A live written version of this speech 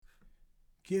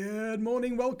Good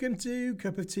morning, welcome to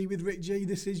Cup of Tea with Rick G.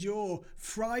 This is your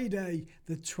Friday,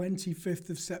 the 25th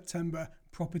of September,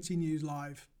 Property News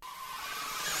Live.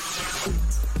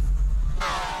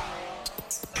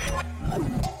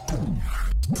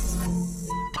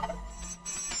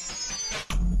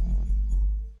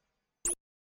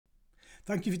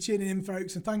 Thank you for tuning in,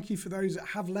 folks, and thank you for those that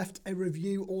have left a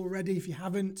review already. If you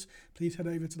haven't, please head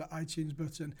over to the iTunes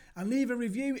button and leave a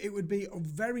review. It would be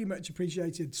very much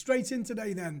appreciated. Straight in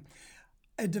today then.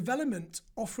 A development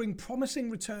offering promising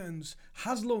returns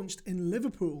has launched in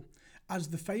Liverpool as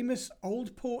the famous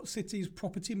Old Port City's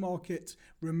property market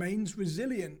remains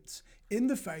resilient in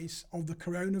the face of the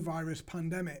coronavirus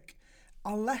pandemic.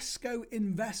 Alesco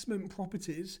Investment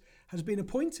Properties has been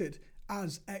appointed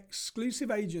as exclusive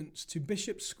agents to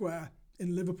Bishop Square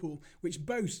in Liverpool, which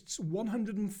boasts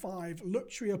 105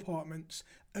 luxury apartments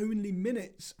only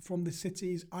minutes from the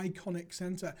city's iconic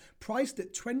centre, priced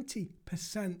at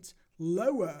 20%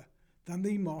 lower than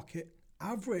the market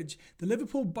average. The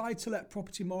Liverpool buy-to-let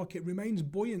property market remains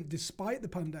buoyant despite the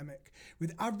pandemic,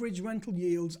 with average rental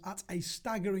yields at a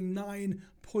staggering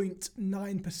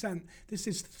 9.9%. This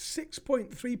is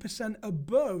 6.3%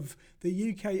 above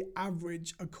the UK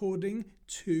average, according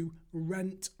to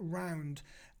RentRound.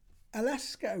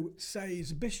 Alesco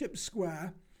says Bishop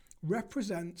Square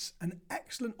represents an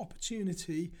excellent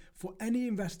opportunity for any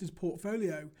investor's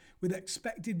portfolio, with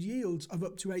expected yields of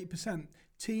up to 8%.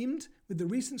 Teamed with the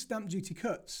recent stamp duty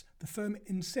cuts, the firm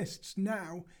insists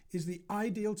now is the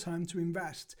ideal time to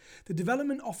invest. The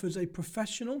development offers a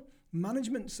professional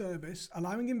management service,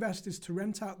 allowing investors to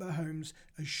rent out their homes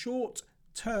as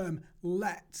short-term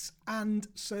lets and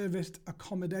serviced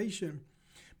accommodation.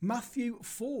 Matthew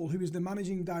Fall, who is the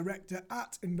managing director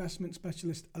at investment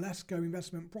specialist Alesco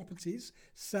Investment Properties,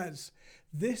 says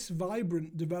this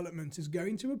vibrant development is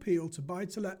going to appeal to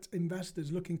buy-to-let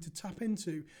investors looking to tap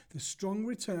into the strong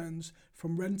returns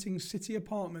from renting city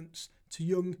apartments to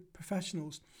young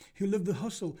professionals who love the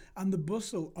hustle and the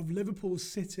bustle of Liverpool's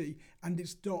city and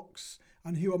its docks,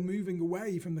 and who are moving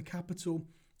away from the capital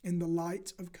in the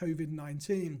light of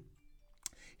COVID-19.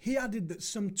 He added that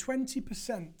some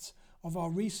 20% of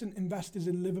our recent investors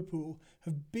in Liverpool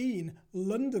have been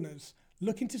Londoners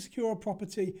looking to secure a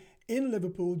property in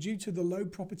Liverpool due to the low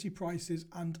property prices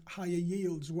and higher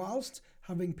yields, whilst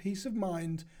having peace of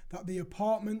mind that the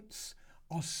apartments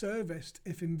are serviced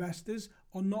if investors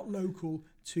are not local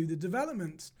to the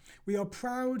development. We are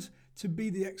proud to be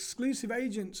the exclusive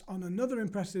agents on another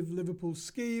impressive Liverpool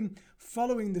scheme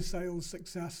following the sales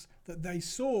success that they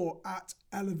saw at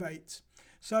Elevate.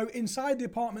 So inside, the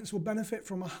apartments will benefit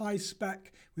from a high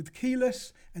spec with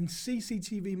keyless and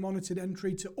CCTV monitored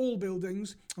entry to all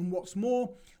buildings. And what's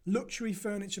more, luxury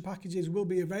furniture packages will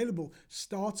be available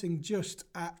starting just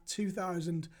at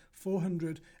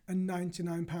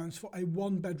 £2,499 for a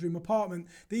one-bedroom apartment.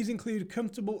 These include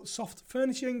comfortable soft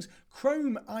furnishings,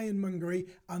 chrome ironmongery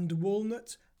and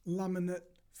walnut laminate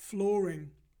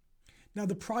flooring. Now,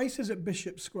 the prices at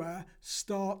Bishop Square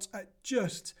start at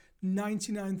just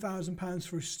 £99,000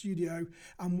 for a studio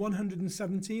and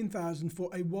 £117,000 for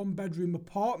a one-bedroom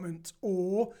apartment,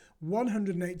 or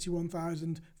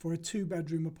 £181,000 for a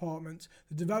two-bedroom apartment.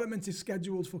 The development is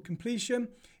scheduled for completion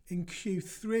in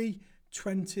Q3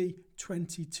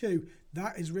 2022.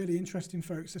 That is really interesting,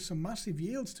 folks. There's some massive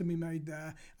yields to be made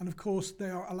there, and of course they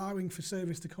are allowing for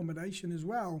serviced accommodation as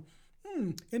well.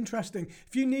 Interesting.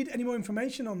 If you need any more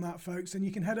information on that, folks, then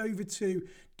you can head over to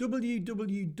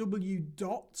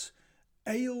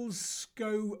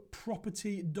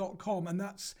www.alescoproperty.com, and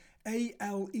that's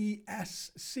ALESCO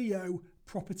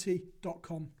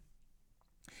property.com.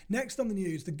 Next on the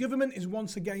news, the government is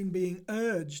once again being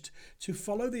urged to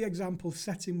follow the example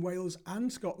set in Wales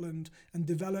and Scotland and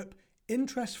develop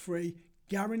interest-free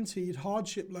guaranteed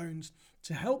hardship loans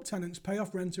to help tenants pay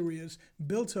off rent arrears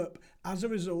built up as a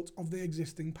result of the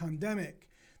existing pandemic.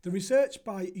 The research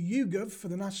by YouGov for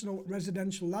the National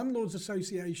Residential Landlords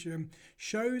Association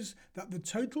shows that the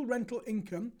total rental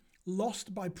income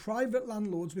lost by private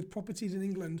landlords with properties in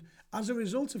England as a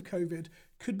result of COVID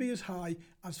could be as high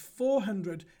as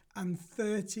 £437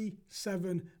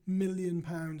 million.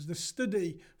 The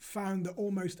study found that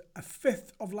almost a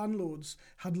fifth of landlords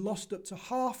had lost up to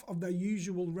half of their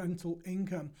usual rental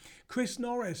income. Chris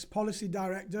Norris, Policy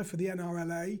Director for the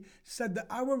NRLA, said that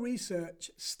our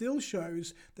research still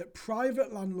shows that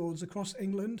private landlords across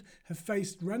England have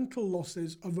faced rental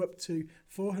losses of up to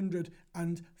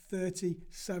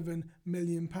 £437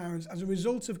 million. As a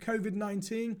result of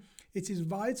COVID-19, it is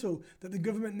vital that the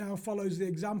government now follows the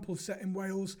example set in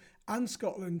Wales and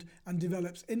Scotland and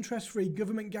develops interest-free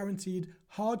government-guaranteed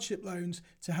hardship loans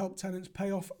to help tenants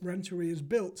pay off rent arrears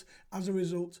built as a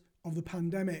result of the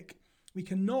pandemic. We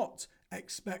cannot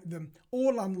expect them,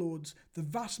 or landlords, the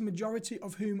vast majority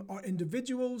of whom are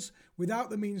individuals without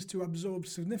the means to absorb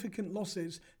significant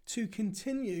losses, to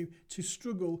continue to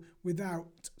struggle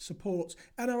without support.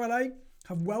 NRLA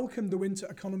have welcomed the Winter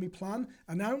Economy Plan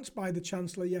announced by the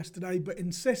Chancellor yesterday, but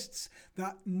insists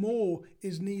that more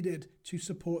is needed to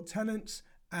support tenants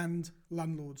and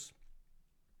landlords.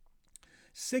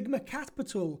 Sigma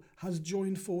Capital has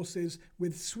joined forces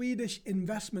with Swedish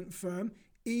investment firm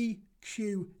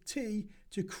EQT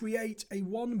to create a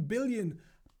 £1 billion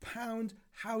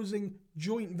housing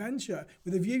joint venture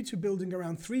with a view to building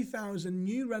around 3,000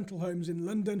 new rental homes in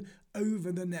London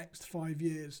over the next 5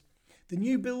 years. The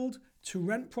new build to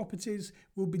rent properties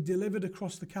will be delivered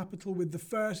across the capital, with the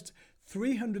first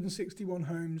 361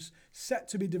 homes set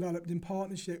to be developed in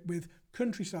partnership with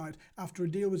Countryside after a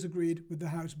deal was agreed with the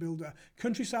house builder.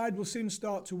 Countryside will soon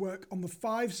start to work on the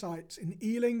 5 sites in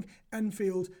Ealing,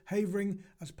 Enfield, Havering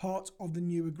as part of the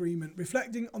new agreement,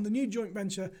 reflecting on the new joint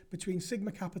venture between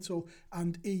Sigma Capital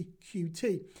and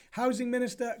EQT. Housing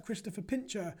Minister Christopher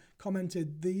Pincher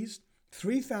commented, "These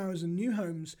 3,000 new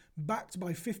homes backed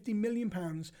by £50 million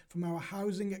from our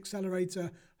housing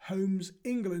accelerator Homes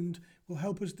England will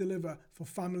help us deliver for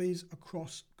families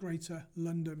across Greater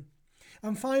London."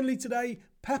 And finally today,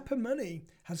 Pepper Money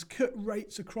has cut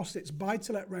rates across its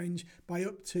buy-to-let range by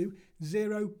up to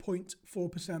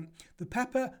 0.4%. The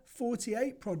Pepper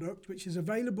 48 product, which is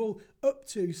available up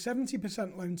to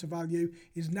 70% loan to value,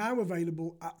 is now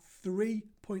available at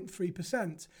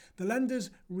 3.3%. The lender's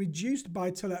reduced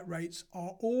buy-to-let rates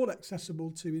are all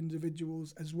accessible to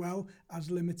individuals as well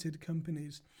as limited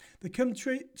companies. The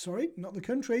company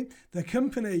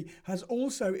has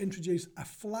also introduced a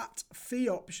flat fee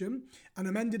option and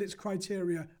amended its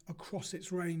criteria across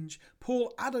its range.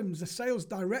 Paul Adams, the sales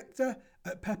director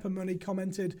at Pepper Money,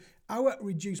 commented, "Our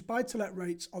reduced buy-to-let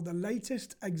rates are the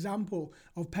latest example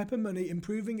of Pepper Money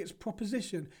improving its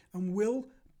proposition and will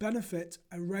benefit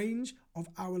a range of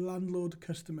our landlord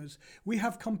customers. We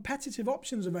have competitive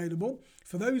options available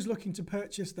for those looking to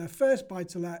purchase their first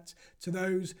buy-to-let to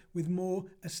those with more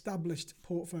established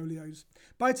portfolios.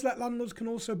 Buy-to-let landlords can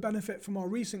also benefit from our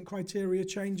recent criteria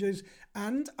changes,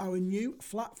 and our new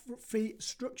flat fee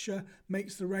structure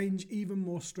makes the range even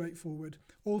more straightforward.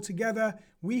 Altogether,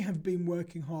 we have been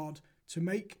working hard to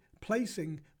make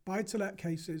placing buy-to-let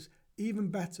cases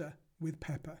even better with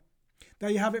Pepper."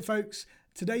 There you have it, folks.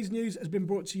 Today's news has been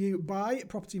brought to you by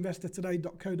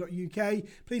propertyinvestortoday.co.uk.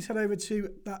 Please head over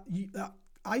to that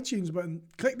iTunes button.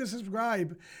 Click the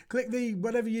subscribe. Click the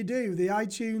whatever you do, the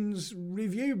iTunes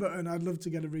review button. I'd love to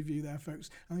get a review there, folks.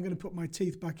 I'm going to put my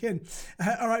teeth back in.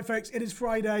 All right, folks, it is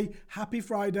Friday. Happy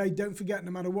Friday. Don't forget,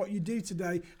 no matter what you do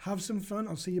today, have some fun.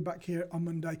 I'll see you back here on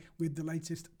Monday with the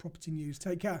latest property news.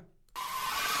 Take care.